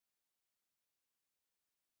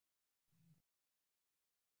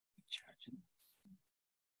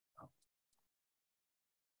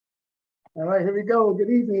All right, here we go. Good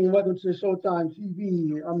evening and welcome to Showtime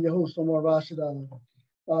TV. I'm your host, Omar Rashada.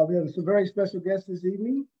 We have some very special guests this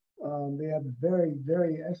evening. They have a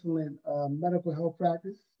very excellent medical health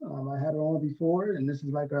practice. I had her on before, and this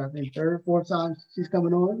is like I think third, fourth time she's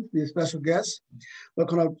coming on to be a special guest. We're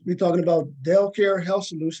going to be talking about Delcare Health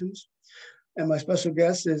Solutions, and my special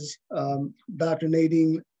guest is Dr.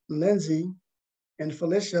 Nadine, Lindsay, and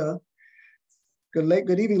Felicia. Good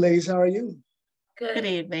evening, ladies. How are you? Good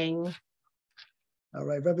evening. All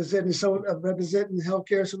right, representing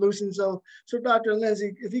healthcare solutions. So Dr.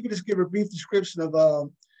 Lindsay, if you could just give a brief description of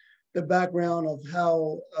the background of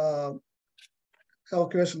how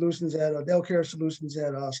healthcare solutions at Delcare Solutions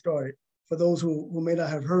had started. For those who may not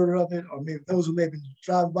have heard of it, or maybe those who may have been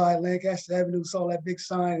driving by Lancaster Avenue, saw that big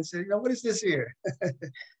sign and said, what is this here?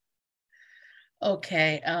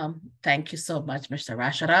 Okay, thank you so much, Mr.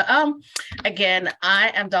 Rashada. Again,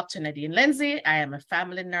 I am Dr. Nadine Lindsay. I am a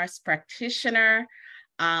family nurse practitioner,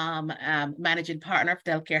 managing partner of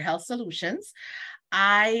Delcare Health Solutions.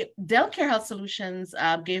 Delcare Health Solutions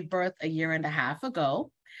gave birth a year and a half ago.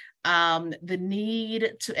 The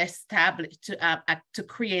need to establish, to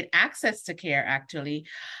create access to care, actually,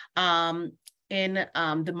 in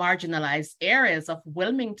the marginalized areas of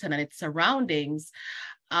Wilmington and its surroundings,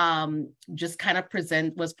 just kind of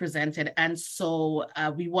was presented. And so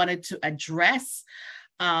we wanted to address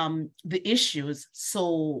the issues.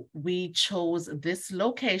 So we chose this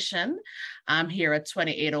location here at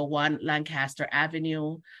 2801 Lancaster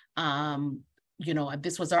Avenue.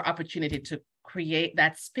 This was our opportunity to create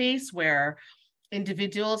that space where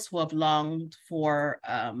individuals who have longed for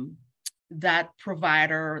that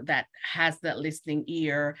provider that has that listening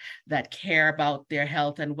ear, that care about their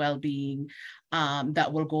health and well-being,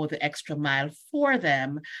 that will go the extra mile for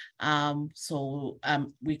them.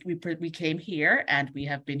 We came here and we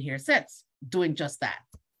have been here since doing just that.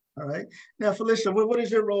 All right. Now, Felicia, what is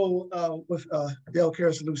your role with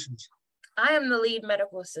Delcare Solutions? I am the lead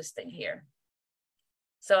medical assistant here.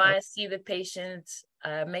 So I see the patients,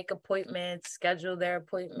 make appointments, schedule their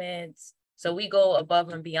appointments. So we go above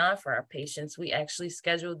and beyond for our patients. We actually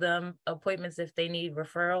schedule them appointments if they need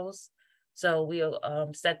referrals. So we'll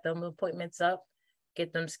set them appointments up,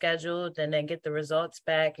 get them scheduled, and then get the results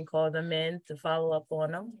back and call them in to follow up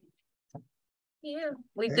on them. Yeah,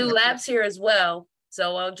 we do labs here as well.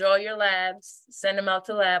 So I'll draw your labs, send them out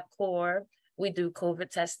to LabCorp. We do COVID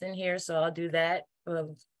testing here, so I'll do that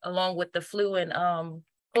along with the flu and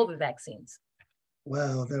COVID vaccines.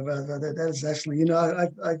 Wow, that is excellent.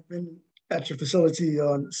 I've been at your facility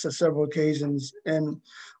on several occasions, and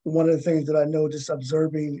one of the things that I know just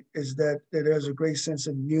observing is that there's a great sense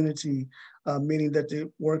of unity, meaning that the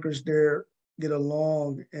workers there get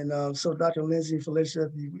along. And so Dr. Lindsay and Felicia,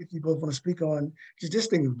 if you both want to speak on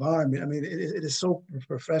just the environment, I mean, it is so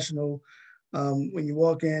professional. When you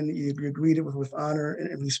walk in, you're greeted with honor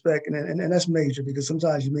and respect, and that's major, because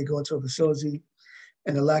sometimes you may go into a facility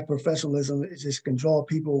and the lack of professionalism, it just can draw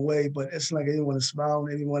people away. But it's like everyone is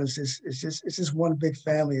smiling. Everyone is it's just one big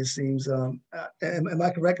family, it seems. Am I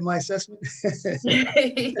correct in my assessment?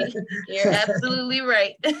 You're absolutely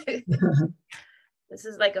right. This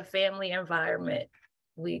is like a family environment.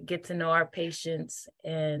 We get to know our patients,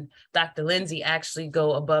 and Dr. Lindsay actually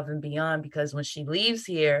go above and beyond, because when she leaves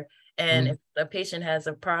here and if a patient has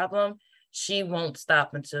a problem, she won't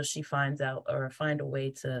stop until she finds out or find a way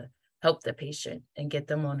to help the patient and get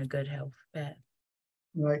them on a good health path.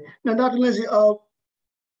 Right. Now, Dr. Lindsay,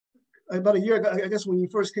 about a year ago, I guess when you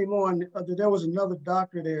first came on, there was another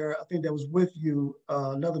doctor there, I think that was with you,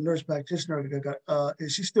 another nurse practitioner.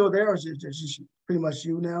 Is she still there, or is she pretty much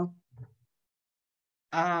you now?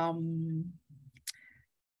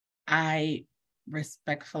 I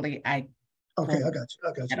respectfully, Okay, I got you.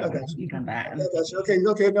 Okay.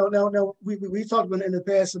 Okay. No. We talked about in the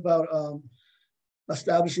past about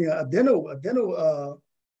establishing a dental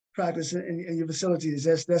practice in your facility. Is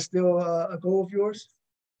that still a goal of yours?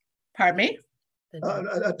 Pardon me?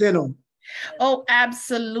 A dental. Oh,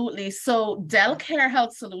 absolutely. So Delcare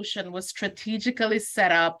Health Solution was strategically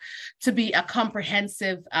set up to be a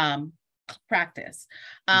comprehensive practice.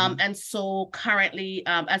 And so currently,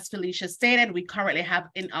 as Felicia stated, we currently have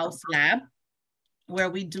in-house lab where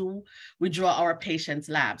we draw our patients'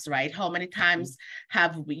 labs, right? How many times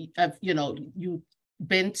have you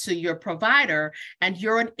been to your provider and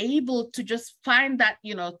you're unable to just find that,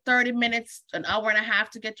 30 minutes, an hour and a half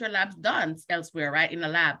to get your labs done elsewhere, right, in a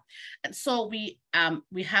lab. And so we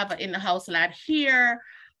have an in-house lab here.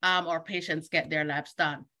 Our patients get their labs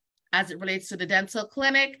done. As it relates to the dental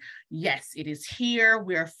clinic, yes, it is here.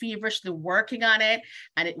 We are feverishly working on it,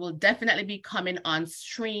 and it will definitely be coming on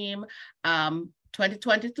stream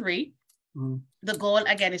 2023. The goal,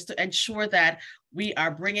 again, is to ensure that we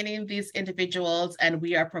are bringing in these individuals and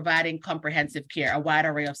we are providing comprehensive care, a wide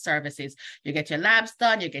array of services. You get your labs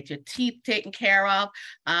done, you get your teeth taken care of,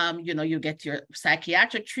 you get your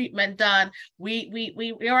psychiatric treatment done. We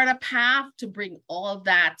are on a path to bring all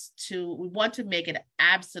that we want to make it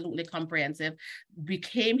absolutely comprehensive. We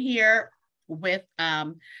came here with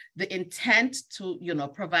the intent to,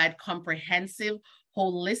 provide comprehensive,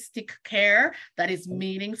 holistic care that is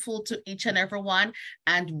meaningful to each and every one.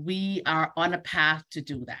 And we are on a path to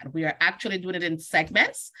do that. We are actually doing it in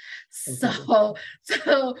segments. So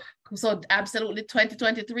absolutely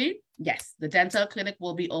 2023. Yes, the dental clinic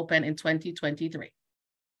will be open in 2023.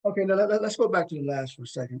 Okay, now let's go back to the labs for a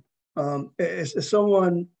second. If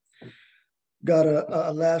someone got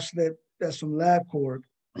a lab slip that's from LabCorp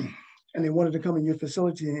and they wanted to come in your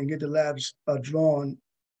facility and get the labs drawn,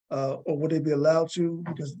 or would they be allowed to?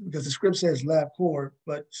 Because the script says LabCorp,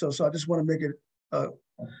 but so I just want to make it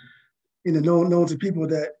known to people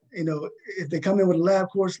that if they come in with a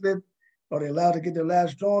LabCorp slip, are they allowed to get their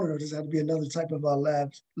labs drawn, or does it have to be another type of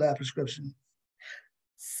lab prescription?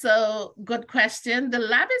 So good question. The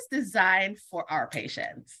lab is designed for our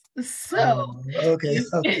patients. So okay.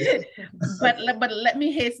 but let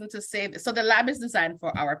me hasten to say this. So the lab is designed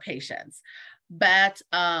for our patients. But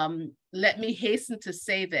let me hasten to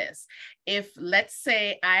say this. If, let's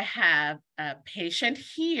say, I have a patient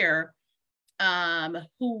here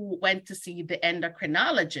who went to see the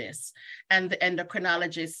endocrinologist, and the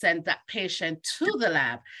endocrinologist sent that patient to the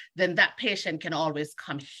lab, then that patient can always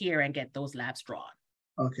come here and get those labs drawn.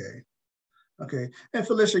 Okay. And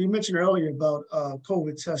Felicia, you mentioned earlier about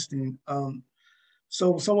COVID testing.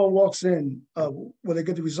 So if someone walks in, will they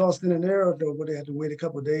get the results then and there, or will they have to wait a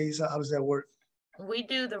couple of days? How does that work? We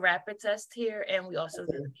do the rapid test here, and we also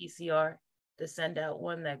do the PCR to send out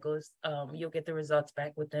one that goes, you'll get the results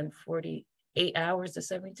back within 48 hours to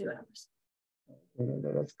 72 hours.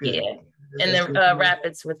 That's good. Yeah. And then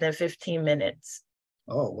rapids within 15 minutes.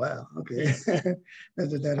 Oh, wow. Okay.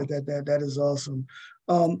 that is awesome.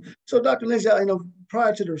 So Dr. Lindsay,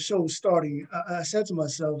 prior to the show starting, I said to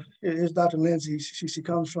myself, here's Dr. Lindsay. She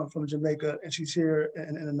comes from Jamaica, and she's here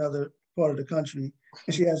in another part of the country,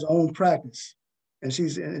 and she has her own practice, and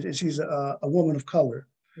she's a woman of color.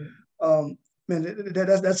 Man,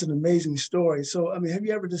 that's an amazing story. So, have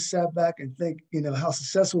you ever just sat back and think, how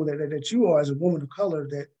successful that you are as a woman of color,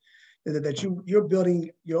 that you're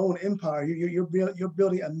building your own empire. You're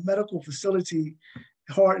building a medical facility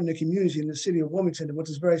heart in the community in the city of Wilmington, which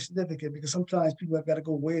is very significant because sometimes people have got to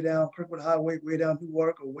go way down Kirkwood Highway, way down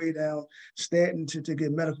Newark, or way down Stanton to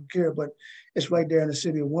get medical care, but it's right there in the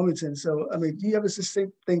city of Wilmington. So, do you ever just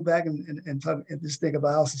think back and just think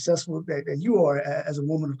about how successful that you are as a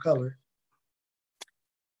woman of color?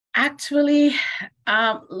 Actually,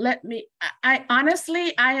 I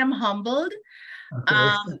am humbled.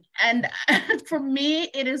 Okay. And for me,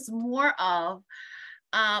 it is more of,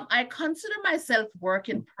 I consider myself work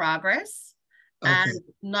in progress, and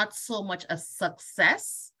not so much a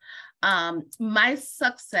success. My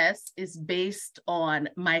success is based on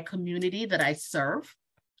my community that I serve,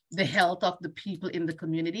 the health of the people in the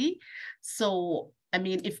community. So,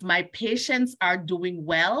 if my patients are doing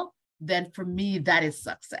well, then for me, that is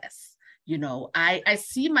success. I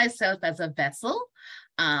see myself as a vessel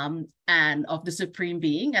and of the Supreme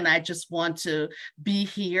Being, and I just want to be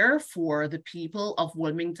here for the people of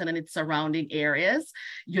Wilmington and its surrounding areas,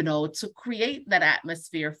 to create that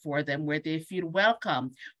atmosphere for them where they feel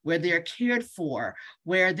welcome, where they're cared for,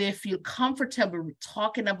 where they feel comfortable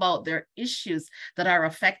talking about their issues that are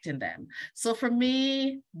affecting them. So for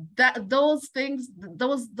me, those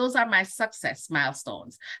are my success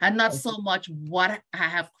milestones, and not so much what I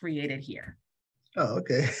have created here. Oh,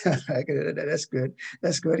 okay. That's good.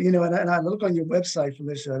 That's good. And I look on your website,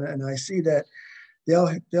 Felicia, and I see that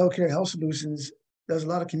Delcare Health Solutions does a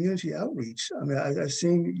lot of community outreach. I've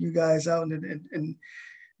seen you guys out in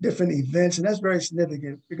different events, and that's very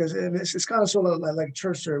significant because it's kind of sort of like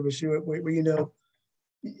church service where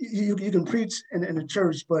you can preach in the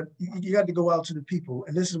church, but you got to go out to the people.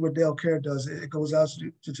 And this is what Delcare does. It goes out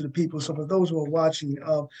to the people. So for those who are watching,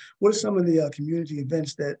 what are some of the community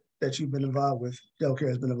events that you've been involved with, Delcare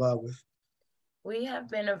has been involved with? We have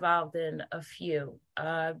been involved in a few.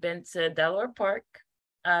 I've been to Delaware Park.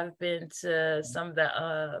 I've been to some of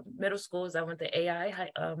the middle schools. I went to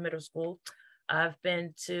AI Middle School. I've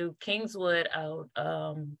been to Kingswood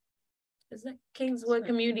is it Kingswood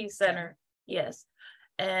Community Center? Yes.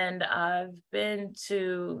 And I've been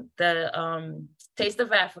to the Taste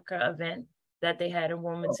of Africa event that they had in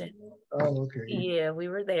Wilmington. Oh, okay. Yeah, we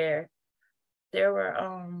were there. There were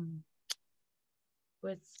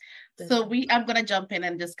So I'm gonna jump in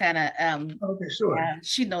and just kind of okay, sure.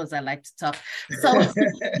 she knows I like to talk. So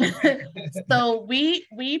so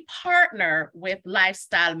we partner with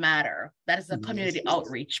Lifestyle Matter. That is a community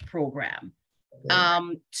outreach program.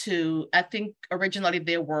 Okay. I think originally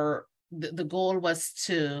the goal was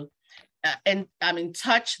to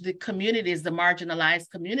touch the communities, the marginalized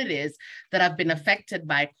communities that have been affected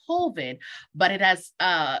by COVID, but it has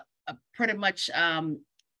pretty much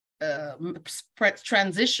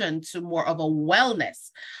transition to more of a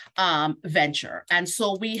wellness venture. And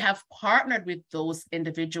so we have partnered with those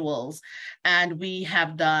individuals, and we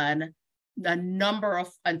have done a number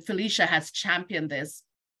of, and Felicia has championed this.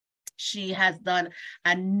 She has done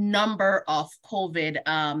a number of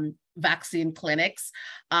COVID vaccine clinics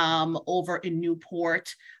over in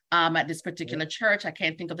Newport. At this particular church. I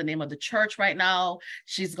can't think of the name of the church right now.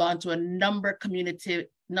 She's gone to a number of community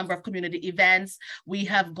events. We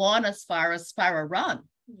have gone as far as Spiral Run,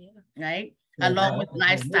 right? Along with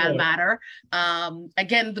Lifestyle Matter.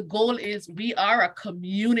 Again, the goal is we are a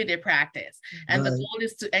community practice, and the goal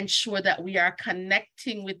is to ensure that we are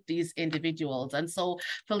connecting with these individuals. And so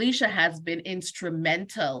Felicia has been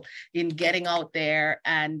instrumental in getting out there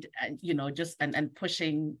and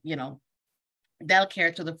pushing,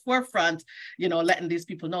 Delcare to the forefront, letting these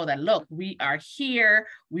people know that, look, we are here,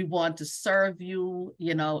 we want to serve you,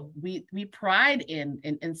 we pride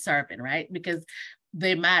in serving, right? Because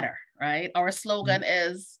they matter, right? Our slogan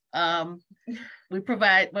is we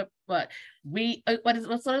provide what's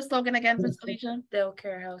the slogan again, Ms. Felicia?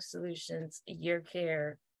 Delcare Health Solutions, your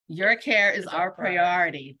care is our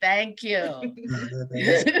priority. Thank you.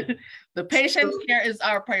 The patient's care is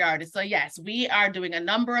our priority. So yes, we are doing a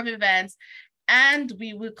number of events, and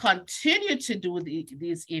we will continue to do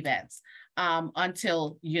these events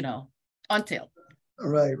until.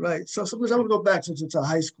 Right. So I want to go back to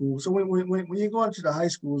high school. So when you go into the high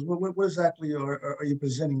schools, what exactly are you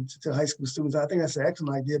presenting to high school students? I think that's an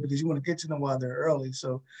excellent idea, because you want to get to them while they're early.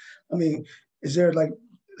 So, I mean, is there like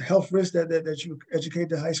health risks that you educate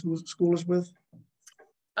the high schoolers with?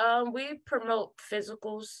 We promote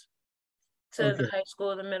physicals to the high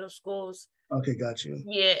school, the middle schools. Okay, got you.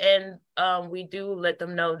 Yeah, and we do let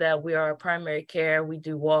them know that we are primary care. We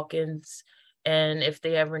do walk-ins, and if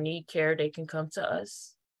they ever need care, they can come to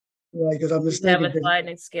us. Right, because I'm mistaken. We have a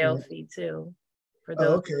sliding scale fee too for those.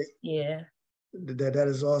 Oh, okay. Yeah. That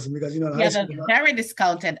is awesome, because high school, very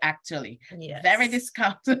discounted actually. Yes. Very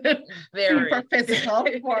discounted. Very for physical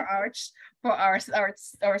for our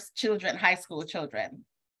children, high school children.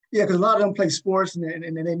 Yeah, because a lot of them play sports and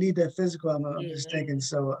they need that physical. I'm just thinking.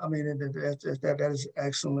 So I mean, that is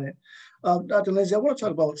excellent. Dr. Lindsay, I want to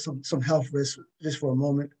talk about some health risks just for a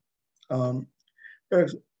moment.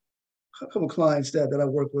 There's a couple of clients that I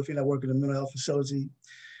work with, and I work in a mental health facility.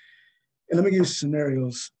 And let me give you some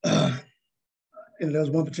scenarios. And there was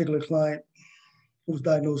one particular client who was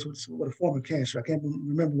diagnosed with a form of cancer. I can't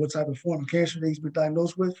remember what type of form of cancer he's been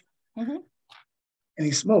diagnosed with. Mm-hmm. And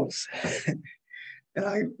he smokes.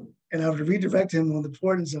 And I would redirect him on the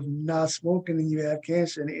importance of not smoking and you have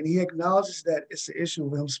cancer. And he acknowledges that it's the issue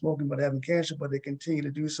of him smoking but having cancer, but they continue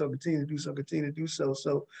to do so.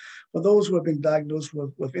 So for those who have been diagnosed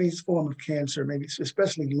with any form of cancer, maybe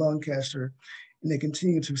especially lung cancer, and they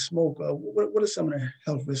continue to smoke, what are some of the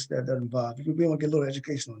health risks that involve? If we want to get a little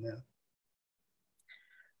education on that.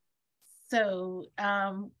 So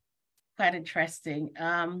quite interesting.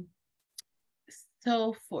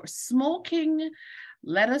 So for smoking,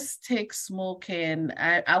 let us take smoking.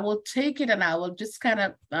 I will take it and I will just kind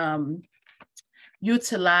of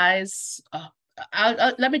utilize,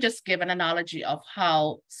 let me just give an analogy of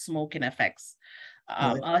how smoking affects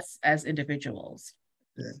us as individuals.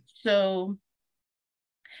 Yeah. So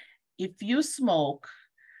if you smoke,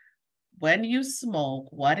 when you smoke,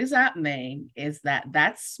 what is happening is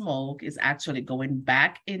that smoke is actually going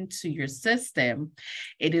back into your system.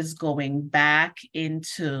 It is going back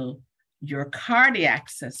into your cardiac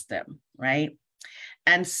system, right?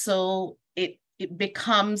 And so it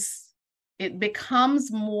becomes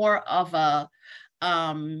more of a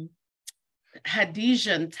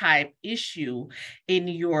adhesion type issue in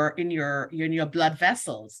your blood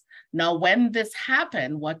vessels. Now, when this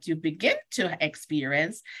happens, what you begin to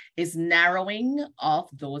experience is narrowing of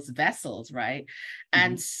those vessels, right? Mm-hmm.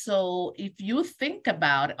 And so if you think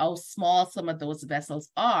about how small some of those vessels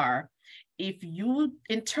are, if you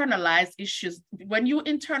internalize issues, when you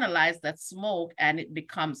internalize that smoke and it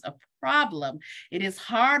becomes a problem, it is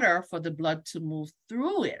harder for the blood to move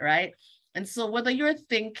through it, right? And so whether you're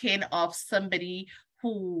thinking of somebody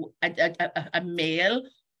who, a male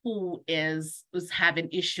who is having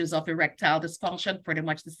issues of erectile dysfunction, pretty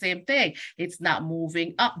much the same thing. It's not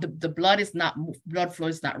moving up. The blood flow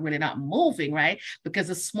is not really not moving, right? Because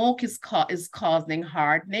the smoke is causing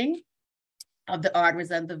hardening of the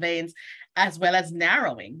arteries and the veins, as well as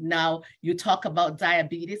narrowing. Now, you talk about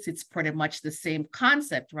diabetes, it's pretty much the same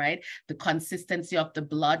concept, right? The consistency of the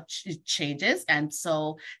blood changes. And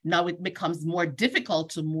so now it becomes more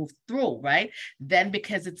difficult to move through, right? Then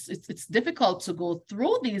because it's difficult to go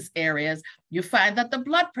through these areas, you find that the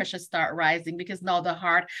blood pressure start rising because now the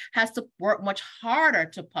heart has to work much harder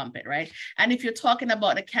to pump it, right? And if you're talking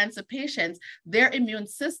about the cancer patients, their immune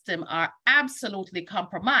system are absolutely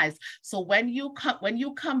compromised. So when you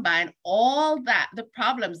combine all that, the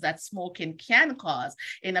problems that smoking can cause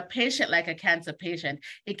in a patient like a cancer patient,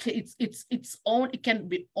 it can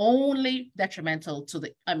be only detrimental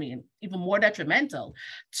to even more detrimental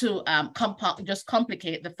to just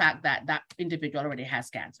complicate the fact that that individual already has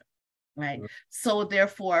cancer. Right. So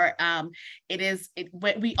therefore,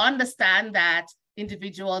 when we understand that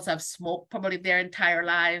individuals have smoked probably their entire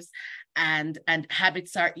lives, and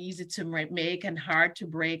habits are easy to make and hard to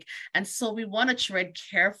break. And so we want to tread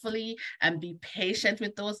carefully and be patient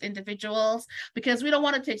with those individuals, because we don't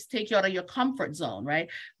want to take you out of your comfort zone, right?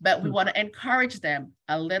 But we want to encourage them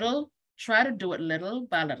a little, try to do it little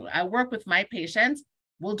by little. I work with my patients.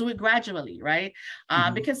 We'll do it gradually, right?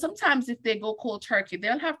 Because sometimes if they go cold turkey,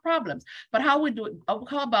 they'll have problems. But how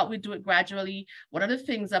about we do it gradually? One of the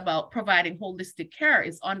things about providing holistic care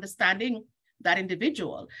is understanding that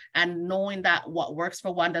individual and knowing that what works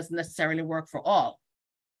for one doesn't necessarily work for all.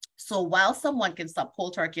 So while someone can stop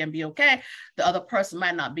cold turkey and be okay, the other person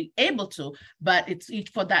might not be able to, but it's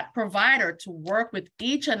for that provider to work with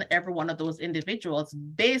each and every one of those individuals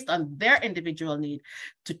based on their individual need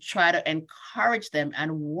to try to encourage them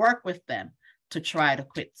and work with them to try to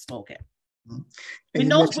quit smoking. We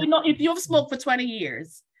know if you've smoked for 20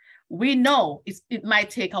 years, we know it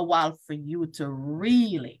might take a while for you to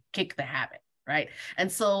really kick the habit, right?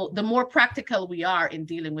 And so the more practical we are in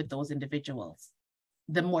dealing with those individuals,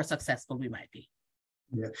 the more successful we might be.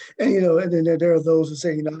 Yeah, and and then there are those who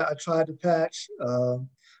say, I tried the patch,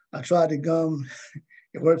 I tried the gum,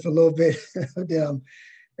 it worked for a little bit, then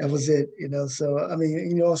that was it, So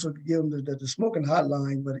you also give them the smoking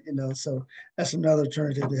hotline, but so that's another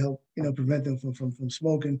alternative to help prevent them from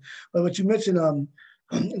smoking. But you mentioned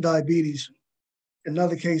diabetes.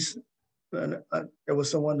 Another case, there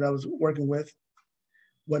was someone that I was working with,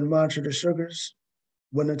 wouldn't monitor their sugars,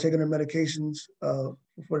 wasn't taking their medications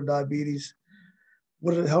for diabetes.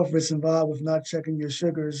 What are the health risks involved with not checking your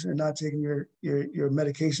sugars and not taking your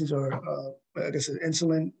medications, or I guess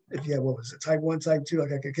insulin, if you have, what was it, type 1, type 2? I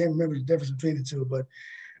can't remember the difference between the two, but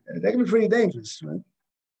they can be pretty dangerous, right?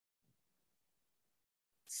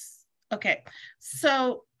 Okay,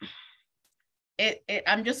 so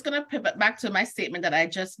I'm just going to pivot back to my statement that I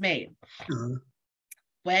just made.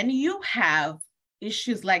 When you have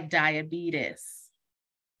issues like diabetes,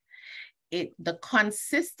 the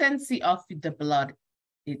consistency of the blood,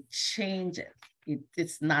 it changes.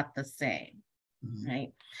 It's not the same,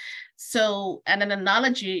 right? So, and an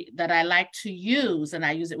analogy that I like to use, and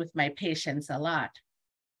I use it with my patients a lot.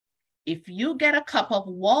 If you get a cup of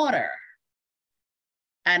water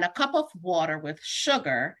and a cup of water with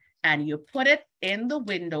sugar, and you put it in the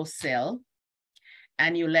windowsill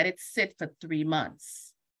and you let it sit for 3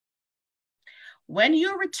 months, when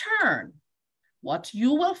you return, what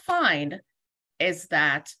you will find is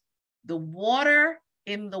that the water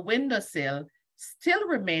in the windowsill still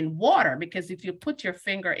remain water, because if you put your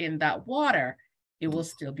finger in that water, it will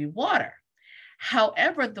still be water.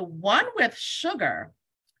 However, the one with sugar,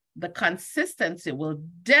 the consistency will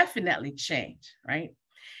definitely change, right?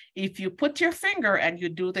 If you put your finger and you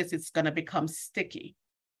do this, it's going to become sticky.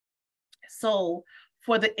 So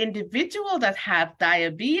for the individual that have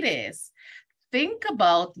diabetes, think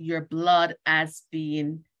about your blood as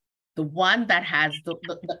being the one that has the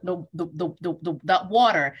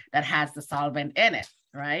water that has the solvent in it,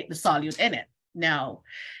 right? The solute in it. Now,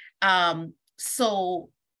 so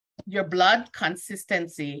your blood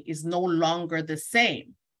consistency is no longer the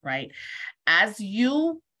same, right? As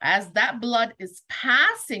that blood is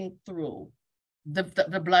passing through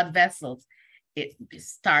the blood vessels, it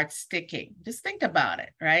starts sticking. Just think about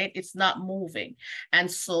it, right? It's not moving. And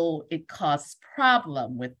so it causes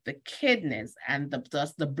problem with the kidneys and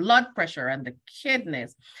the blood pressure and the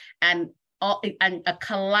kidneys and a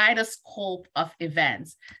kaleidoscope of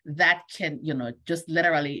events that can, just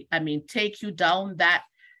literally, take you down that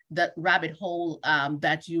rabbit hole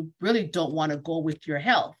that you really don't want to go with your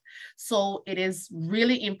health. So it is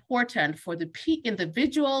really important for the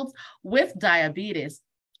individuals with diabetes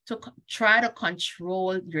to try to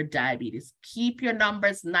control your diabetes. Keep your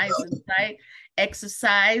numbers nice and tight,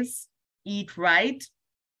 exercise, eat right.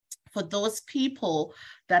 For those people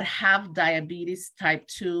that have diabetes type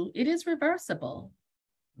 2, it is reversible.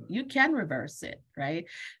 You can reverse it, right?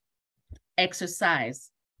 Exercise,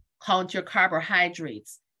 count your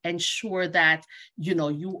carbohydrates, ensure that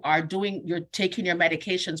you're taking your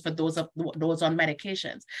medications for those on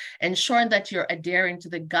medications, ensuring that you're adhering to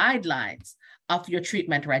the guidelines of your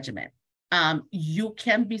treatment regimen. You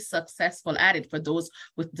can be successful at it. For those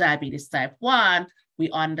with diabetes type 1, we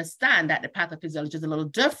understand that the pathophysiology is a little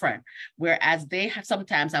different, whereas they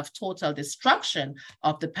sometimes have total destruction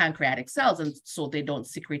of the pancreatic cells, and so they don't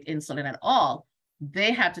secrete insulin at all.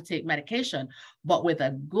 They have to take medication, but with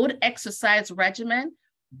a good exercise regimen,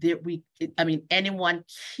 anyone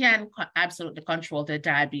can absolutely control their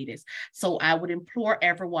diabetes. So I would implore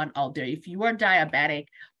everyone out there, if you are diabetic,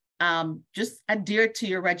 just adhere to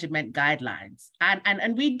your regimen guidelines.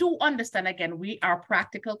 And we do understand, again, we are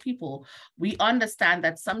practical people. We understand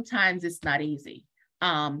that sometimes it's not easy.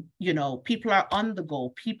 People are on the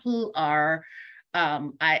go. People are,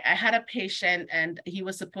 I had a patient and he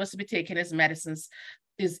was supposed to be taking his medicines,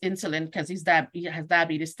 his insulin, because he has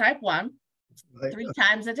diabetes type 1. Right. 3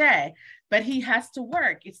 times a day, but he has to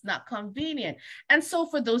work. It's not convenient. And so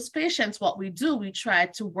for those patients, what we do, we try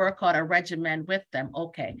to work out a regimen with them.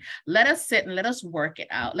 Okay, let us sit and let us work it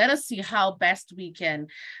out. Let us see how best we can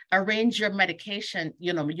arrange your medication,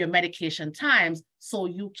 your medication times, so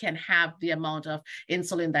you can have the amount of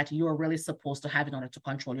insulin that you're really supposed to have in order to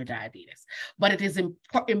control your diabetes. But it is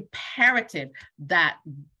imperative that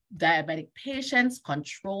diabetic patients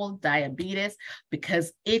control diabetes,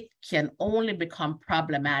 because it can only become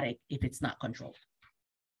problematic if it's not controlled.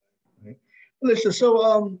 Right. Felicia,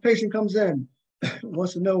 so patient comes in,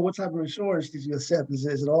 wants to know what type of insurance did you accept? Is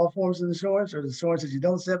it all forms of insurance, or the insurance that you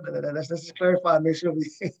don't accept? Let's just clarify, make sure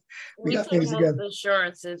we got things together. Most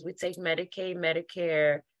insurances. We take Medicaid,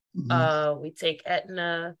 Medicare, we take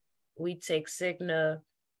Aetna, we take Cigna.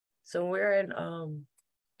 So we're in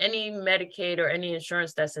any Medicaid or any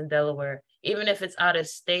insurance that's in Delaware, even if it's out of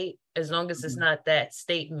state, as long as it's not that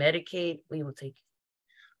state Medicaid, we will take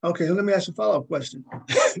it. Okay, so let me ask you a follow-up question,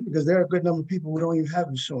 because there are a good number of people who don't even have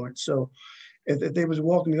insurance. So if they was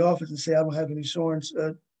walking the office and say, I don't have any insurance,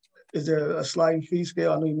 is there a sliding fee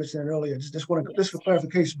scale? I know you mentioned it earlier. Just for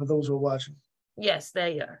clarification for those who are watching. Yes,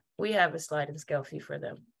 they are. We have a sliding scale fee for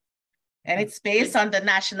them. And it's based on the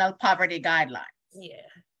National Poverty Guidelines. Yeah.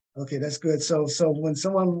 Okay, that's good. So when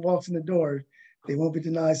someone walks in the door, they won't be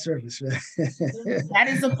denied service, right? That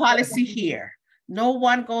is the policy here. No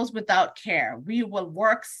one goes without care. We will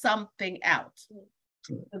work something out.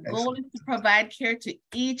 The goal is to provide care to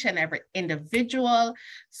each and every individual,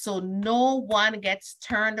 so no one gets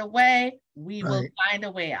turned away. We will find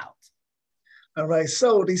a way out. All right,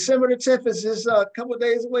 so December the 10th is just a couple of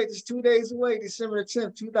days away, just 2 days away. December the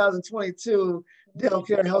 10th, 2022.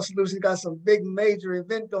 Delcare Health Solutions got some big major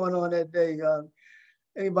event going on that day.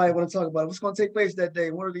 Anybody want to talk about it? What's going to take place that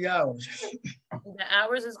day? What are the hours? The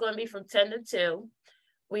hours is going to be from 10 to 2.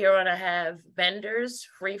 We are going to have vendors,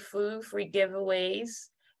 free food, free giveaways,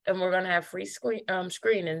 and we're going to have free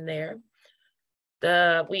screening there.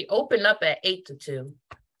 We open up at 8 to 2.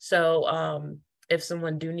 So if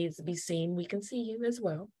someone needs to be seen, we can see you as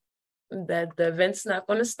well. The event's not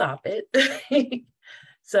going to stop it.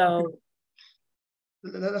 So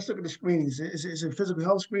let's look at the screenings. Is it physical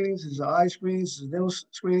health screenings? Is it eye screenings? Is it dental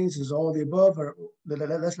screenings? Is it all the above? Or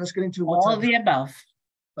let's get into all the above.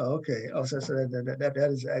 Oh, okay. Oh, so that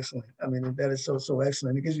is excellent. I mean, that is so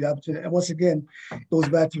excellent. It gives you the opportunity. And once again, it goes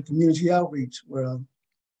back to community outreach, where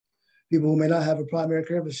people who may not have a primary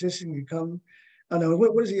care physician can come. I know.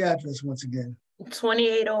 What is the address once again?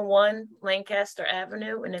 2801 Lancaster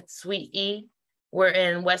Avenue, and it's Suite E. We're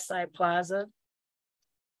in Westside Plaza.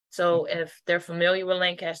 So if they're familiar with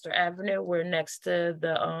Lancaster Avenue, we're next to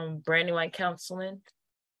the Brandywine Counseling,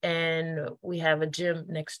 and we have a gym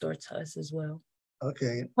next door to us as well.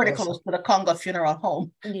 Okay. Pretty close to the Congo Funeral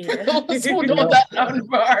Home. Yeah. Those who know that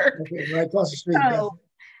number. Okay, right across the street. So,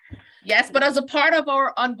 yes, but as a part of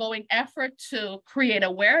our ongoing effort to create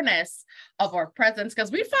awareness of our presence,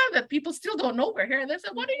 because we found that people still don't know we're here. And they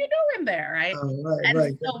said, what are you doing there, right?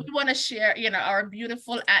 Right. So we want to share, our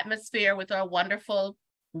beautiful atmosphere with our wonderful,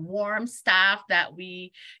 warm staff that we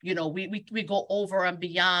go over and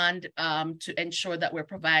beyond to ensure that we're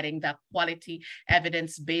providing that quality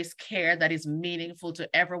evidence-based care that is meaningful to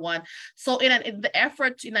everyone. So in an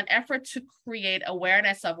effort to create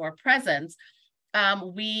awareness of our presence,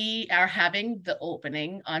 we are having the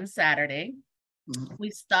opening on Saturday.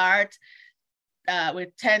 We start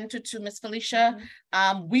with 10 to 2, Miss Felicia.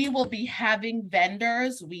 We will be having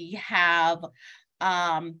vendors. We have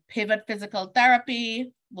Pivot Physical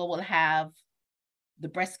Therapy. We will have the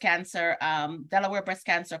breast cancer, Delaware Breast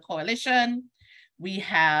Cancer Coalition. We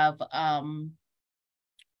have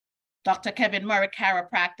Dr. Kevin Murray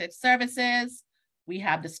Chiropractic Services. We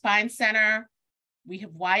have the Spine Center. We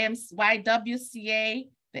have YWCA.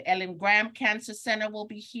 The Ellen Graham Cancer Center will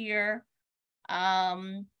be here.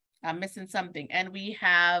 I'm missing something. And we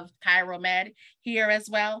have ChiroMed here as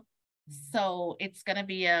well. So it's going to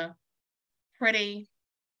be a pretty,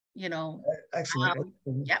 you know, excellent.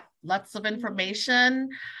 Yeah, lots of information,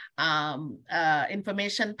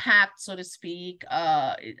 information packed, so to speak,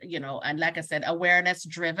 you know, and like I said, awareness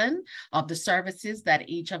driven of the services that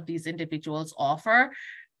each of these individuals offer,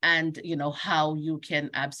 and, you know, how you can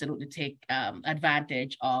absolutely take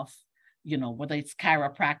advantage of, you know, whether it's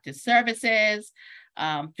chiropractic services,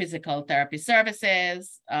 physical therapy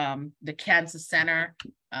services, the cancer center.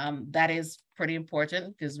 That is pretty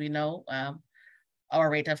important because we know our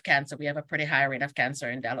rate of cancer. We have a pretty high rate of cancer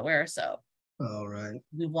in Delaware. So all right,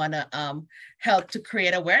 we want to help to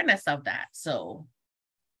create awareness of that. So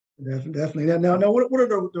definitely. Now, what are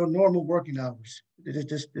the normal working hours?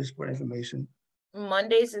 Just for information.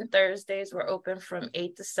 Mondays and Thursdays we're open from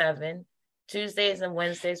 8 to 7. Tuesdays and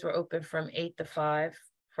Wednesdays we're open from 8 to 5.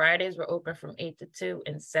 Fridays we're open from 8 to 2,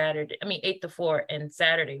 and 8 to 4, and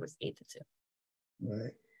Saturday was 8 to 2.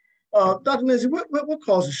 Right. Dr. Lindsay, what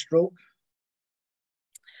causes stroke?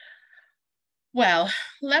 Well,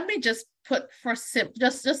 let me just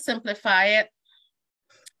just simplify it.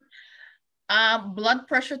 Blood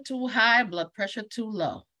pressure too high, blood pressure too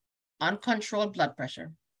low, uncontrolled blood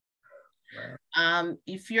pressure. Wow.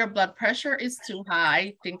 If your blood pressure is too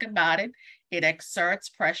high, think about it. It exerts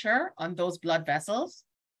pressure on those blood vessels,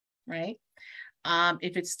 right?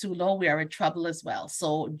 If it's too low, we are in trouble as well.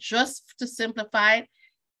 So just to simplify it,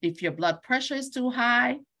 if your blood pressure is too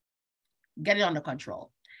high, get it under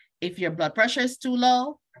control. If your blood pressure is too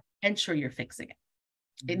low, ensure you're fixing it.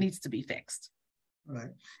 It needs to be fixed. Right.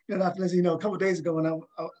 You know, Dr. Lindsay, you know, a couple of days ago when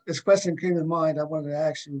this question came to mind, I wanted to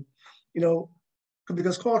ask you, you know,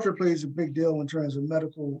 because culture plays a big deal in terms of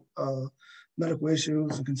medical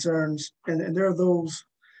issues and concerns, and there are those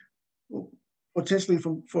who potentially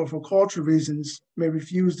for culture reasons may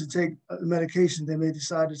refuse to take medication. They may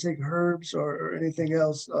decide to take herbs or anything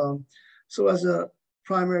else. So as a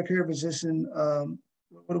primary care physician,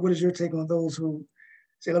 what is your take on those who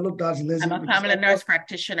say, look, Dr. Lindsay, I'm a family nurse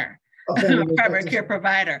practitioner. Primary care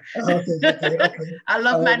provider. Okay. I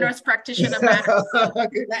love my nurse practitioner matter. So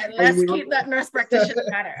let's keep that nurse practitioner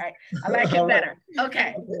matter. I like it better.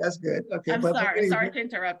 Okay. That's good. Okay. I'm sorry to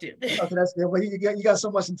interrupt you. Okay, that's good. Well, you got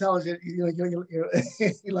so much intelligence. You're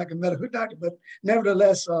like a medical doctor, but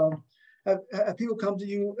nevertheless, have people come to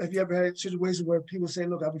you? Have you ever had situations where people say,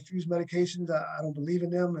 "Look, I refuse medications. I don't believe in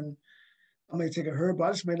them, and I may take a herb, but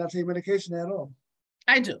I just may not take medication at all."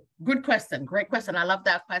 I do. Good question. Great question. I love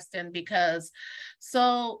that question because,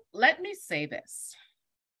 so let me say this.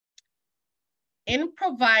 In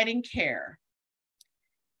providing care,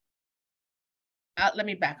 let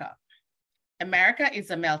me back up. America is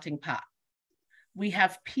a melting pot. We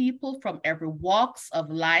have people from every walks of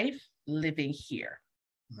life living here.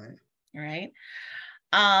 Right?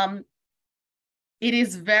 It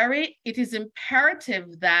is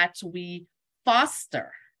imperative that we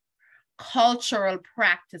foster cultural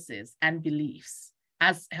practices and beliefs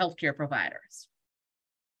as healthcare providers.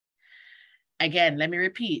 Again, let me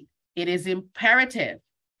repeat, it is imperative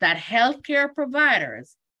that healthcare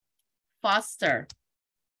providers foster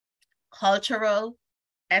cultural,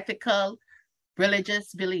 ethical,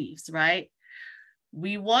 religious beliefs, right?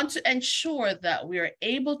 We want to ensure that we are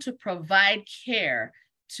able to provide care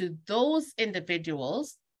to those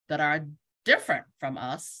individuals that are different from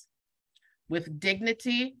us with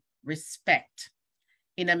dignity, respect,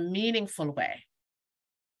 in a meaningful way,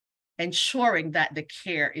 ensuring that the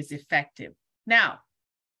care is effective. Now,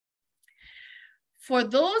 for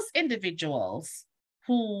those individuals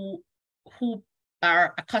who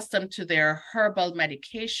are accustomed to their herbal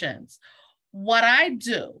medications, what I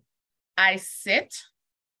do, I sit,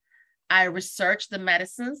 I research the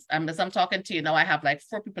medicines. As I'm talking to you now, I have like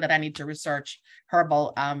 4 people that I need to research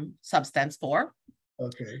herbal substance for.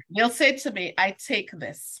 Okay. They'll say to me, I take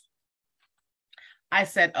this. I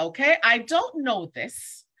said, okay, I don't know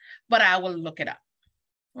this, but I will look it up,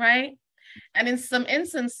 right? And in some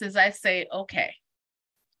instances, I say, okay,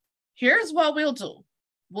 here's what we'll do.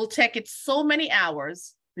 We'll take it so many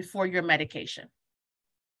hours before your medication,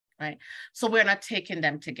 right? So we're not taking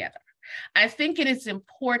them together. I think it is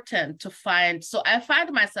important to find, so I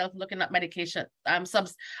find myself looking at medication,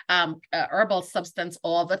 herbal substance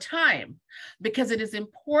all the time, because it is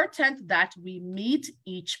important that we meet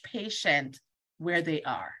each patient where they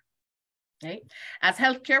are. Okay? As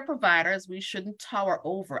healthcare providers, we shouldn't tower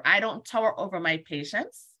over. I don't tower over my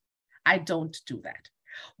patients. I don't do that.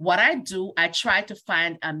 What I do, I try to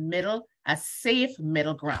find a safe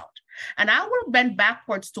middle ground. And I will bend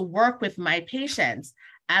backwards to work with my patients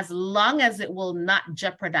as long as it will not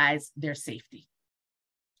jeopardize their safety.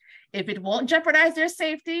 If it won't jeopardize their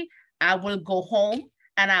safety, I will go home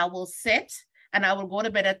and I will sit and I will go to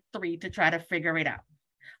bed at 3 to try to figure it out.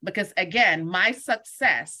 Because again, my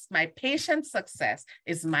success, my patient's success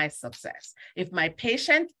is my success. If my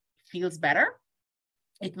patient feels better,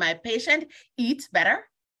 if my patient eats better,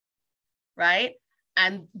 right?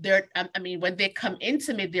 And when they come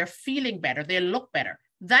into me, they're feeling better, they look better.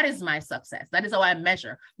 That is my success. That is how I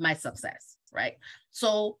measure my success, right?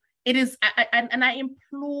 So it is, and I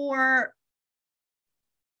implore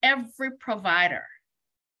every provider,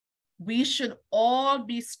 we should all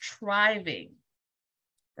be striving,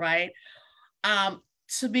 right?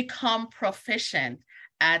 To become proficient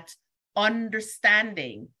at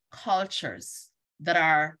understanding cultures that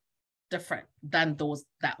are different than those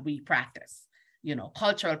that we practice,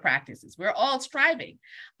 cultural practices. We're all striving.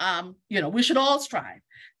 We should all strive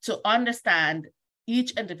to understand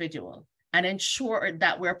each individual and ensure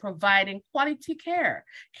that we're providing quality care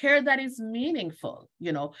that is meaningful,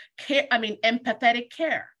 empathetic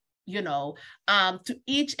care, to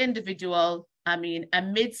each individual,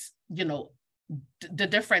 amidst, the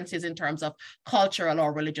differences in terms of cultural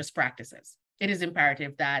or religious practices. It is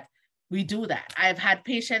imperative that we do that. I've had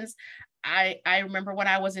patients, I remember when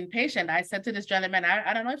I was inpatient, I said to this gentleman,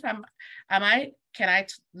 I don't know if can I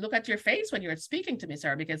look at your face when you're speaking to me,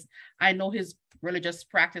 sir? Because I know his religious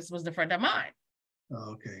practice was different than mine.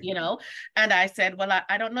 Oh, okay. And I said, well,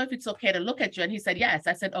 I don't know if it's okay to look at you. And he said, yes.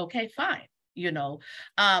 I said, okay, fine.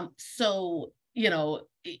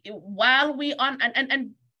 While we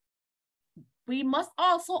and we must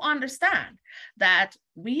also understand that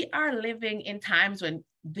we are living in times when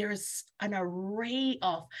there's an array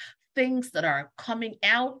of things that are coming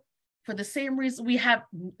out. For the same reason, we have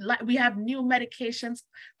new medications,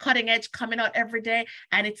 cutting edge, coming out every day,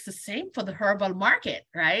 and it's the same for the herbal market,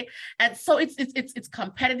 right? And so it's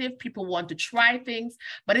competitive. People want to try things,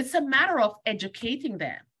 but it's a matter of educating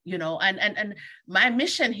them, And my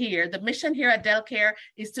mission here, the mission here at Delcare,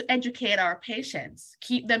 is to educate our patients,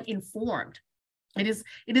 keep them informed. It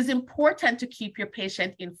is important to keep your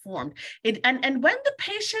patient informed. And when the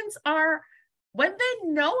patients when they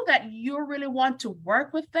know that you really want to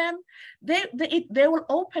work with them, they will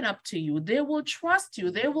open up to you. They will trust you.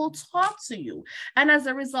 They will talk to you. And as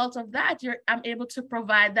a result of that, I'm able to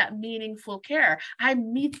provide that meaningful care. I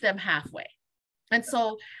meet them halfway. And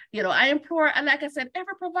so, I implore, and like I said,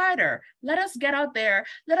 every provider, let us get out there.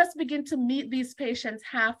 Let us begin to meet these patients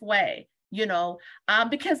halfway.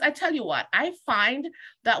 Because I tell you what, I find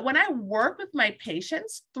that when I work with my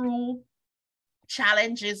patients through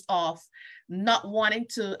challenges of not wanting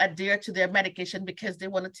to adhere to their medication because they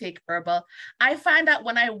want to take herbal, I find that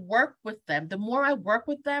when I work with them, the more I work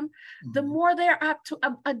with them, the more they're apt to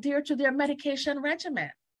adhere to their medication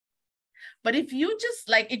regimen. But if you just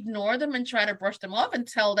ignore them and try to brush them off and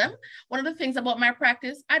tell them, one of the things about my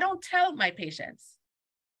practice, I don't tell my patients.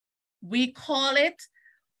 We call it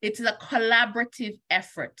is a collaborative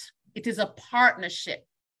effort. It is a partnership.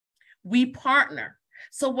 We partner.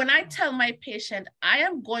 So when I tell my patient, I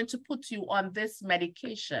am going to put you on this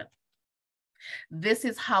medication, this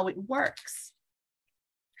is how it works.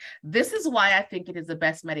 This is why I think it is the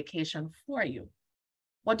best medication for you.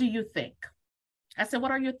 What do you think? I said, what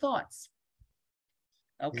are your thoughts?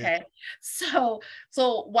 Okay. Yeah. So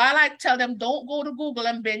while I tell them, don't go to Google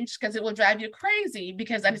and binge because it will drive you crazy,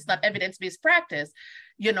 because then it's not evidence-based practice,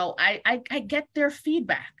 I get their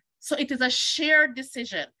feedback. So it is a shared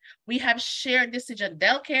decision. We have shared decision.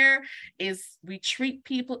 Delcare we treat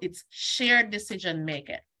people, it's shared decision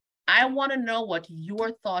making. I want to know what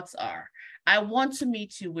your thoughts are. I want to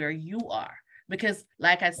meet you where you are, because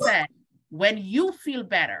like I said, when you feel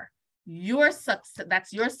better,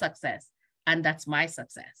 that's your success, and that's my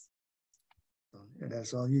success. And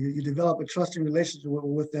that's all. You develop a trusting relationship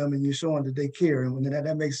with them, and you show them that they care, and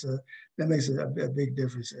that makes a big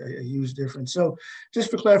difference, a huge difference. So, just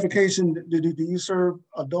for clarification, do you serve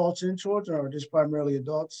adults and children, or just primarily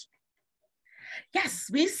adults? Yes,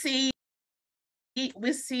 we see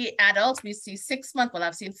we see adults, we see 6 months. Well,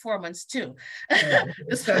 I've seen 4 months too. Okay.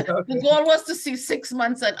 The goal was to see 6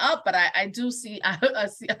 months and up, but I do see,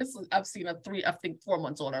 I've seen a 4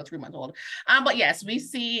 months old or 3 months old. But yes, we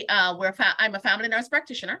see, I'm a family nurse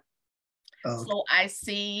practitioner. Okay. So I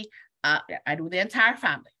see, I do the entire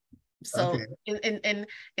family. So okay.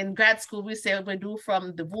 in grad school, we say we do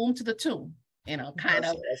from the womb to the tomb, you know, kind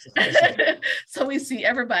of. So we see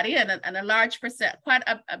everybody, and a large percent, quite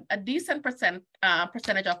a decent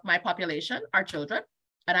percentage of my population are children.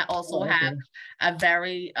 And I also have a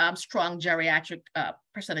very strong geriatric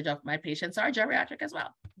percentage of my patients are geriatric as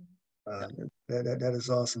well. That is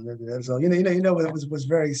awesome. That is all. What was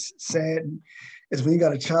very sad is when you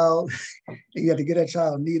got a child, and you have to get that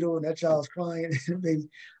child a needle, and that child's crying.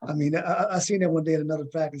 I mean, I seen that one day at another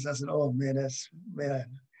practice. I said, "Oh man,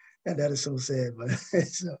 that is so sad." But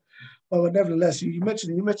but nevertheless, you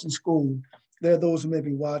mentioned school. There are those who may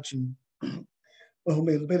be watching, or who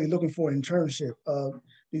may be looking for an internship.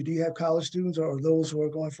 Do you have college students, or those who are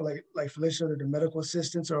going for like Felicia, or the medical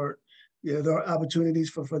assistants, or there are opportunities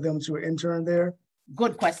for them to intern there?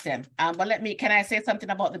 Good question. But can I say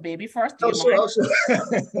something about the baby first? Oh, sure. So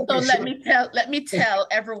let me tell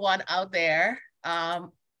everyone out there,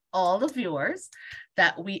 all the viewers,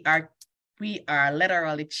 that we are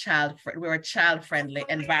literally we're a child-friendly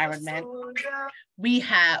environment. We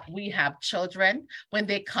have children. When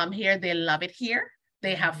they come here, they love it here.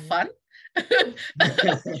 They have fun.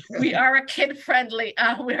 We are a kid-friendly,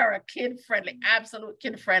 absolute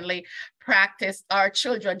kid-friendly practice. Our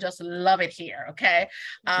children just love it here, okay?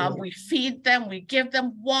 We feed them, we give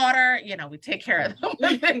them water, we take care of them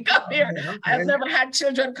when they come here. I've never had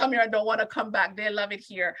children come here and don't want to come back. They love it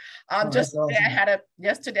here. Yesterday I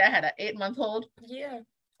had an 8-month-old. Yeah.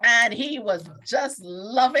 And he was just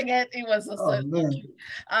loving it. He was so cute.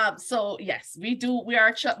 So yes, we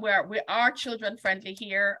are children friendly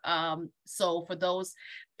here. So for those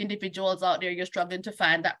individuals out there, you're struggling to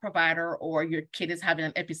find that provider, or your kid is having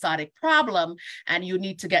an episodic problem and you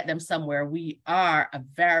need to get them somewhere, we are a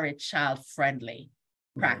very child friendly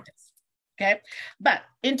practice. Okay, but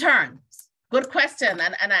interns, good question,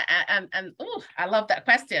 and I love that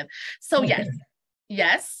question. So yes,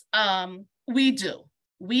 we do.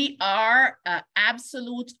 We are an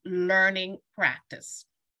absolute learning practice.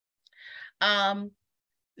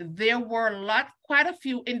 There were quite a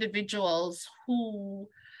few individuals who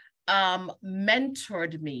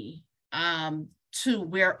mentored me to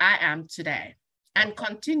where I am today and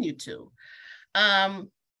continue to.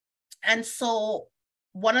 And so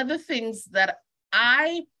one of the things that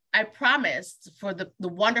I promised for the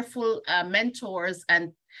wonderful mentors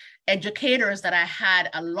and educators that I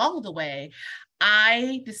had along the way,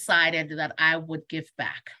 I decided that I would give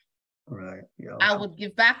back. Right. Yeah. I will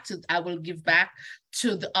give back to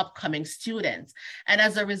the upcoming students. And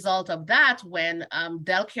as a result of that, when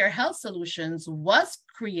Delcare Health Solutions was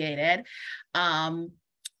created,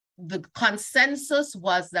 the consensus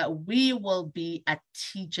was that we will be a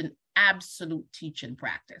absolute teaching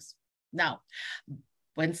practice. Now,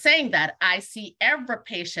 when saying that, I see every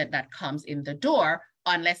patient that comes in the door,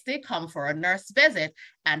 unless they come for a nurse visit,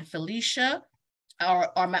 and Felicia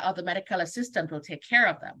or my other medical assistant will take care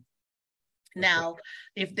of them. Now,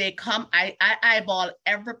 if they come, I eyeball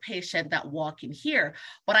every patient that walk in here,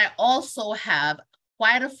 but I also have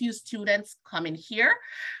quite a few students coming here.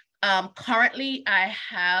 Currently, I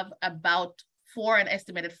have about an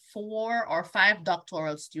estimated 4 or 5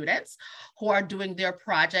 doctoral students who are doing their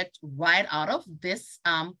project right out of this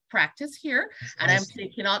practice here. And I'm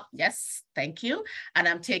taking on, yes, thank you. And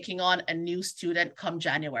I'm taking on a new student come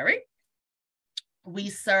January.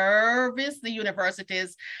 We service the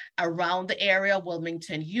universities around the area,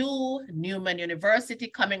 Wilmington U, Newman University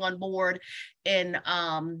coming on board in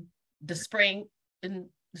the spring, in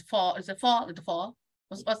the fall. Is it fall? In the fall?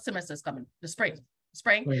 What semester is coming? The spring.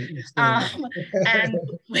 And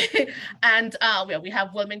we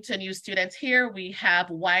have Wilmington U students here. We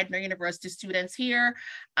have Widener University students here,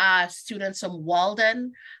 students from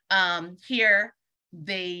Walden here.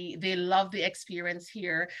 They love the experience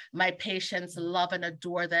here. My patients love and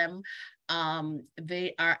adore them.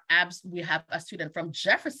 We have a student from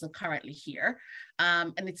Jefferson currently here.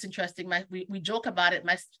 And it's interesting, we joke about it.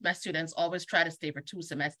 My students always try to stay for 2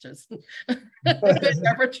 semesters.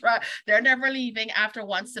 They're never leaving after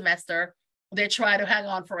 1 semester. They try to hang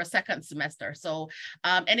on for a 2nd semester. So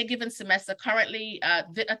any given semester, currently, I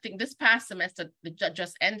think this past semester that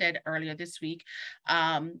just ended earlier this week,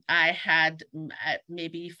 I had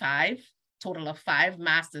maybe total of 5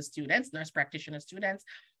 master's students, nurse practitioner students,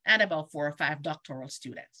 and about 4 or 5 doctoral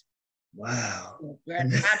students. Wow. We're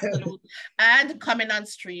absolute. And coming on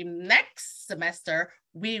stream next semester,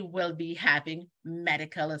 we will be having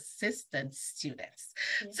medical assistant students.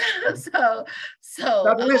 So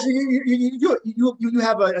Dr. Lindsay, you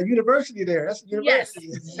have a university there. That's a university.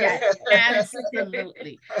 Yes,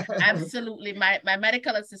 absolutely. Absolutely. My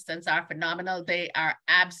medical assistants are phenomenal. They are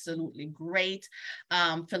absolutely great.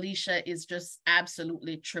 Felicia is just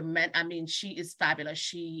absolutely tremendous. I mean, she is fabulous.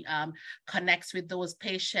 She connects with those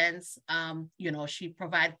patients. She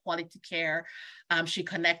provides quality care. She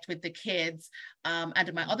connects with the kids.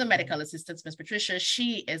 And my other medical assistants, Miss Patricia,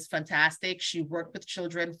 she is fantastic. She worked with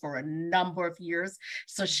children for a number of years.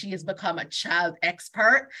 So she has become a child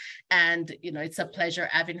expert. And, it's a pleasure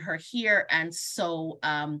having her here. And so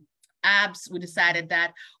we decided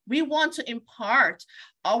that we want to impart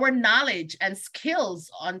our knowledge and skills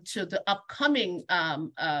onto the upcoming,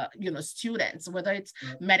 students, whether it's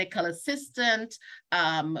medical assistant,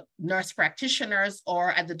 nurse practitioners, or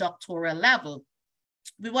at the doctoral level.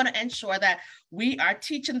 We want to ensure that we are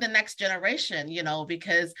teaching the next generation,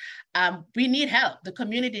 because we need help. The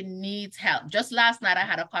community needs help. Just last night, I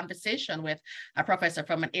had a conversation with a professor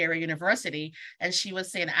from an area university, and she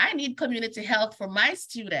was saying, I need community help for my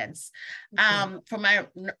students, for my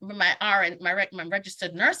RN, my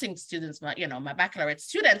registered nursing students, my baccalaureate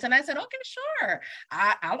students. And I said, okay, sure.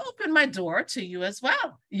 I'll open my door to you as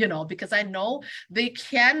well, because I know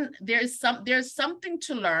there's something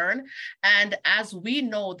to learn. And as we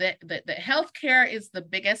know that the healthcare is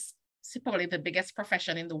probably the biggest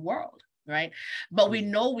profession in the world, right? But we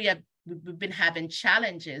know we've been having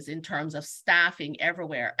challenges in terms of staffing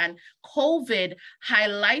everywhere. And COVID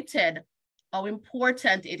highlighted how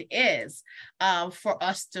important it is for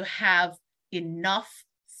us to have enough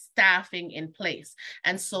staffing in place.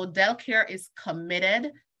 And so Delcare is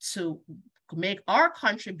committed to make our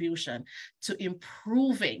contribution to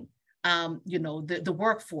improving the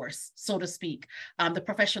workforce, so to speak, the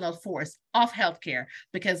professional force of healthcare,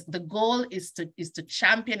 because the goal is to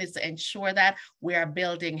ensure that we are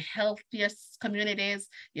building healthier communities,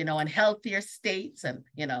 and healthier states, and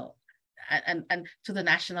and to the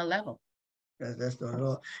national level. That's not at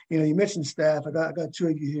all. You mentioned staff. I got two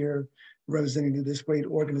of you here representing this great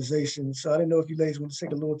organization. So I didn't know if you ladies want to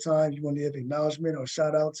take a little time. You want to give acknowledgement or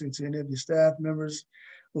shout out to any of your staff members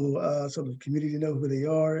who so the community know who they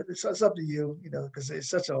are. It's up to you, because it's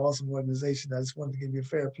such an awesome organization. I just wanted to give you a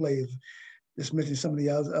fair play of just mentioning some of the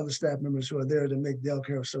other staff members who are there to make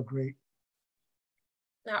Delcare so great.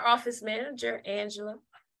 Our office manager, Angela.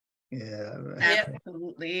 Yeah,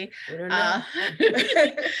 absolutely.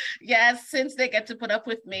 Yes, since they get to put up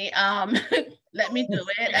with me, let me do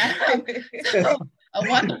it. So a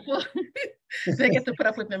wonderful. They get to put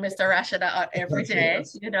up with me, Mr. Rashada, every day.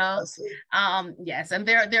 Yes, and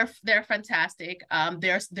they're fantastic.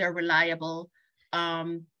 They're reliable.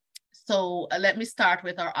 So let me start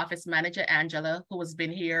with our office manager, Angela, who has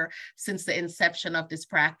been here since the inception of this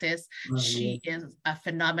practice. She is a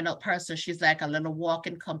phenomenal person. She's like a little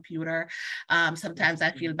walking computer. Sometimes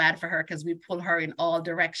I feel bad for her because we pull her in all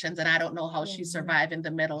directions, and I don't know how she survived in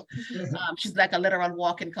the middle. She's like a literal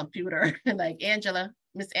walking computer. Like Angela,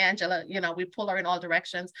 Miss Angela, we pull her in all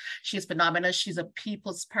directions. She's phenomenal. She's a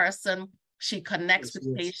people's person. She connects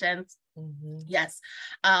with patients. Yes.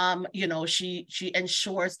 She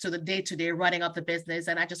ensures to the day-to-day running of the business.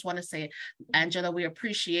 And I just want to say, Angela, we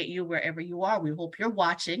appreciate you wherever you are. We hope you're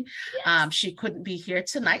watching. Yes. She couldn't be here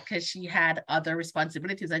tonight because she had other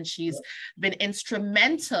responsibilities, and she's been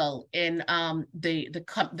instrumental in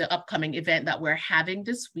the upcoming event that we're having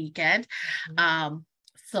this weekend.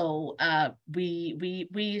 So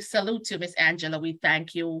we salute you, Miss Angela. We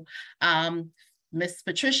thank you. Miss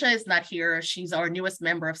Patricia is not here. She's our newest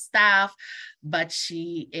member of staff, but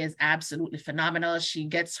she is absolutely phenomenal. She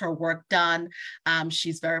gets her work done.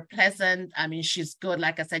 She's very pleasant. I mean, she's good.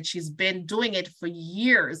 Like I said, she's been doing it for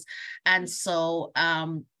years. And so,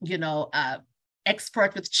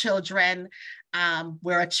 expert with children.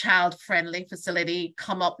 We're a child-friendly facility.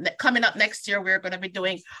 Coming up next year, we're going to be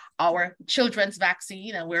doing our children's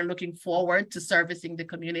vaccine, and we're looking forward to servicing the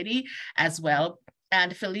community as well.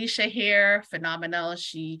 And Felicia here, phenomenal.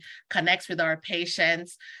 She connects with our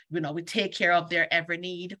patients. We take care of their every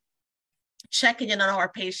need. checking in on our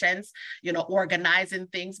patients, organizing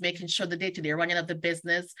things, making sure the day-to-day running of the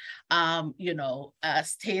business,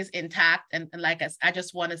 stays intact. And like I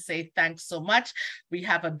just want to say thanks so much. We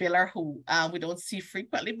have a biller who we don't see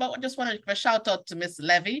frequently, but I just want to give a shout out to Miss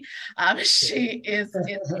Levy. She is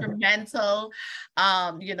instrumental,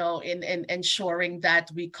 in ensuring that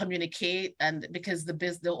we communicate, and because the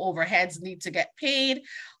overheads need to get paid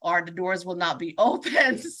or the doors will not be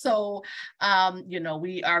open. So,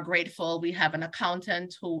 we are grateful. We have an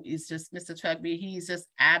accountant who is just Mr. Twegby. He's just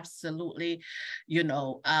absolutely,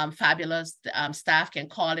 fabulous. Staff can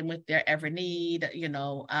call him with their every need.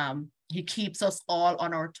 He keeps us all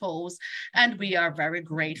on our toes, and we are very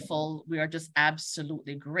grateful. We are just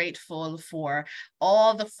absolutely grateful for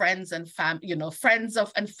all the friends and family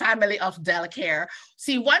of Delcare.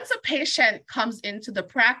 See, once a patient comes into the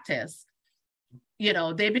practice,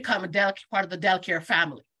 they become part of the Delcare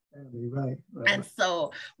family. Right. And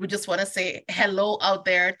so we just want to say hello out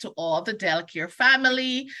there to all the Delcare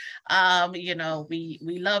family.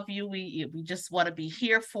 We love you. We just want to be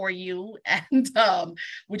here for you, and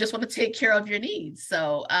we just want to take care of your needs.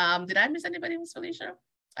 So did I miss anybody, Ms. Felicia?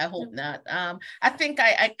 I hope not. I think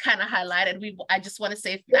I kind of highlighted, I just want to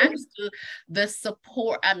say thanks to the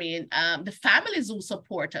support. The families who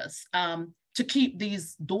support us to keep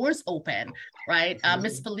these doors open, right?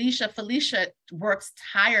 Miss Felicia works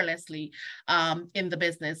tirelessly in the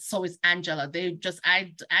business. So is Angela.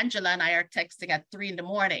 Angela and I are texting at 3 in the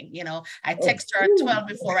morning. I text her at 12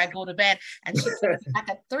 before I go to bed, and she's back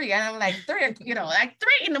at 3. And I'm like, 3, like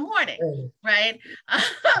 3 in the morning, right?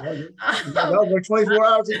 Y'all work 24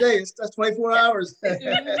 hours a day. That's 24 hours.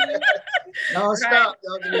 Non-stop.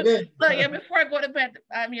 Right. So yeah, before I go to bed,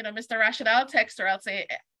 Mr. Rashada, I'll text her. I'll say,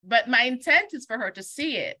 but my intent is for her to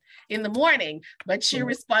see it in the morning, but she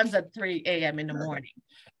responds at 3 a.m. in the morning.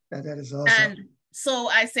 That is awesome. And so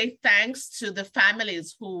I say thanks to the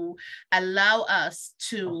families who allow us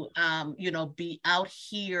to, be out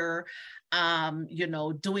here,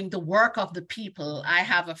 doing the work of the people. I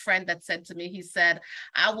have a friend that said to me, he said,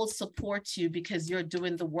 I will support you because you're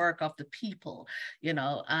doing the work of the people.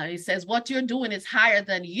 He says, what you're doing is higher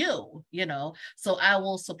than you, so I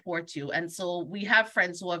will support you. And so we have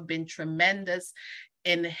friends who have been tremendous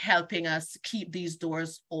in helping us keep these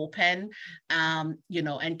doors open, and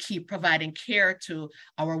keep providing care to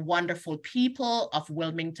our wonderful people of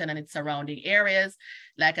Wilmington and its surrounding areas.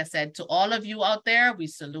 Like I said, to all of you out there, we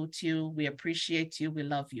salute you, we appreciate you, we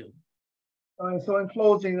love you. All right, so in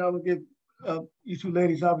closing, I will give you two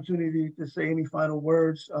ladies opportunity to say any final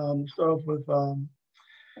words. Start off with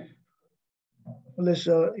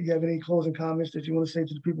Felicia. You have any closing comments that you want to say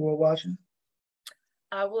to the people who are watching?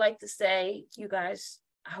 I would like to say, you guys,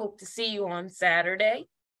 I hope to see you on Saturday.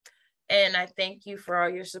 And I thank you for all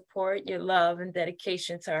your support, your love, and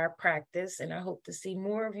dedication to our practice. And I hope to see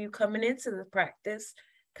more of you coming into the practice,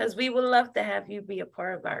 because we would love to have you be a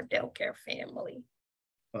part of our Delcare family.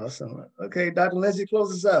 Awesome. Okay, Dr. Lindsay,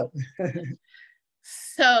 close us out.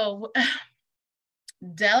 So,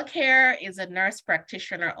 Delcare is a nurse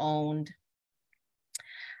practitioner-owned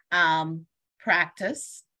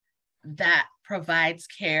practice that provides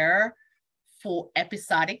care for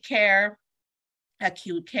episodic care,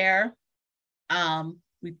 acute care.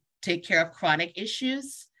 We take care of chronic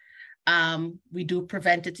issues. We do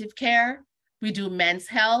preventative care. We do men's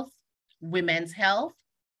health, women's health.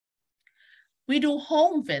 We do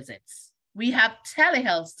home visits. We have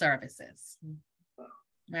telehealth services,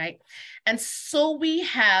 right? And so we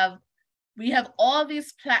have all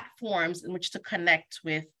these platforms in which to connect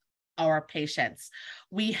with our patients.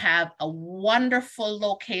 We have a wonderful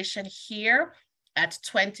location here at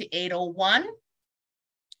 2801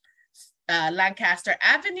 Lancaster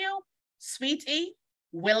Avenue, Suite E,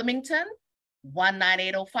 Wilmington,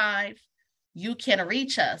 19805. You can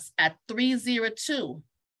reach us at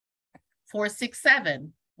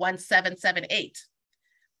 302-467-1778.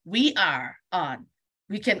 Our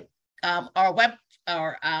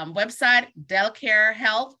website,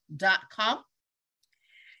 delcarehealth.com.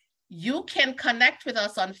 You can connect with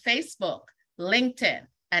us on Facebook, LinkedIn,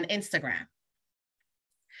 and Instagram.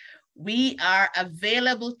 We are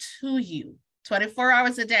available to you 24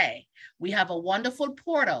 hours a day. We have a wonderful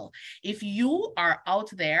portal. If you are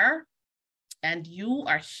out there and you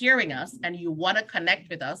are hearing us and you want to connect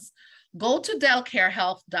with us, go to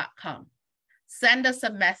delcarehealth.com. Send us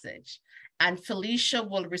a message, and Felicia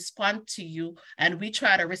will respond to you, and we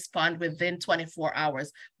try to respond within 24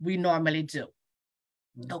 hours. We normally do.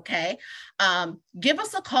 Okay, give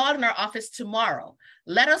us a call in our office tomorrow.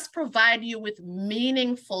 Let us provide you with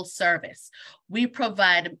meaningful service. We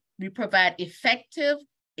provide effective,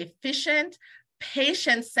 efficient,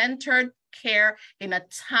 patient-centered care in a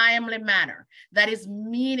timely manner that is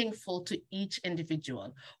meaningful to each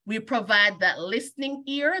individual. We provide that listening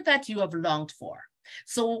ear that you have longed for.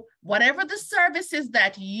 So whatever the services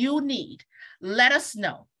that you need, let us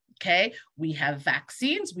know. Okay, we have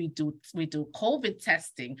vaccines, we do COVID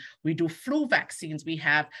testing, we do flu vaccines, we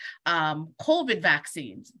have COVID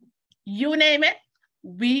vaccines. You name it,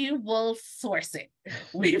 we will source it.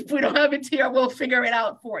 If we don't have it here, we'll figure it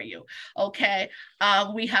out for you. Okay,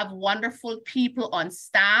 we have wonderful people on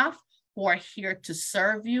staff who are here to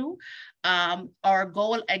serve you. Our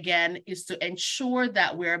goal, again, is to ensure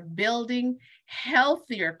that we're building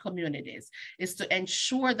healthier communities, is to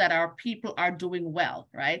ensure that our people are doing well,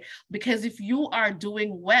 right? Because if you are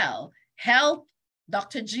doing well, health,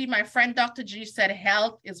 Dr. G, my friend Dr. G said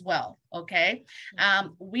health is wealth, okay?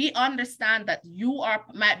 We understand that you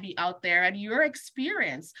might be out there and your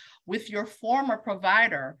experience with your former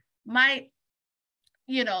provider might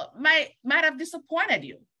have disappointed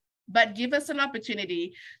you. But give us an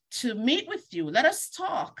opportunity to meet with you. Let us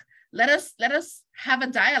talk. Let us have a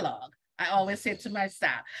dialogue. I always say to my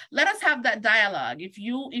staff, let us have that dialogue. If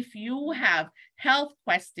you have health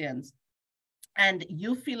questions and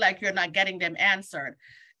you feel like you're not getting them answered,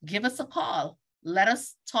 give us a call. Let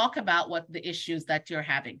us talk about what the issues that you're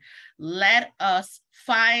having. Let us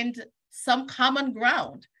find some common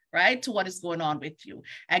ground, right, to what is going on with you.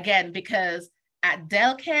 Again, because at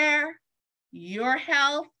Delcare, your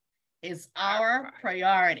health is our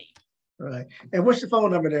priority. Right. And what's the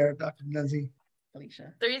phone number there, Dr. Lindsay?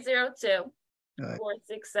 Felicia.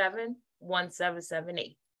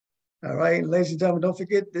 302-467-1778. All right, ladies and gentlemen, don't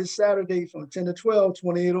forget this Saturday from 10 to 12,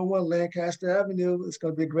 2801 Lancaster Avenue. It's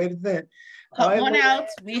going to be a great event. Come on out.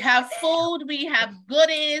 We have food, we have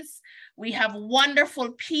goodies, we have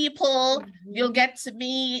wonderful people. You'll get to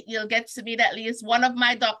meet at least one of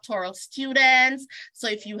my doctoral students. So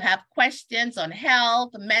if you have questions on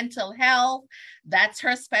health, mental health, that's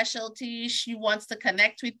her specialty. She wants to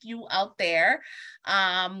connect with you out there.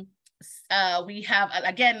 We have,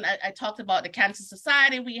 again, I talked about the Cancer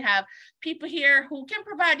Society. We have people here who can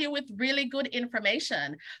provide you with really good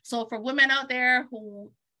information. So for women out there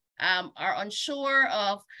who are unsure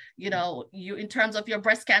of, you in terms of your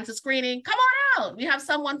breast cancer screening, come on out. We have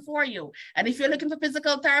someone for you. And if you're looking for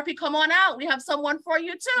physical therapy, come on out. We have someone for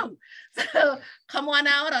you too. So come on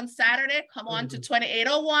out on Saturday. Come on to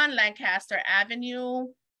 2801 Lancaster Avenue.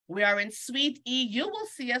 We are in Suite E. You will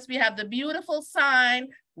see us. We have the beautiful sign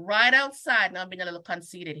right outside. Now I'm being a little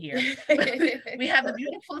conceited here. We have the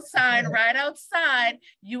beautiful sign right outside.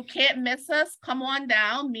 You can't miss us. Come on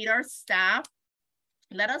down, meet our staff.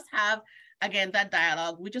 Let us have, again, that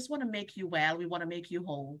dialogue. We just want to make you well. We want to make you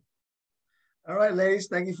whole. All right, ladies,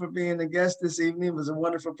 thank you for being a guest this evening. It was a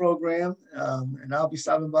wonderful program. And I'll be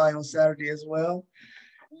stopping by on Saturday as well.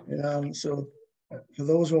 So for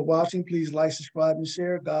those who are watching, please like, subscribe, and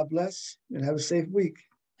share. God bless, and have a safe week.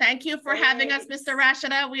 Thank you for having us, Mr.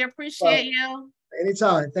 Rashada. We appreciate you.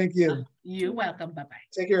 Anytime. Thank you. You're welcome. Bye-bye.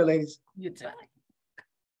 Take care, ladies. You too. Bye.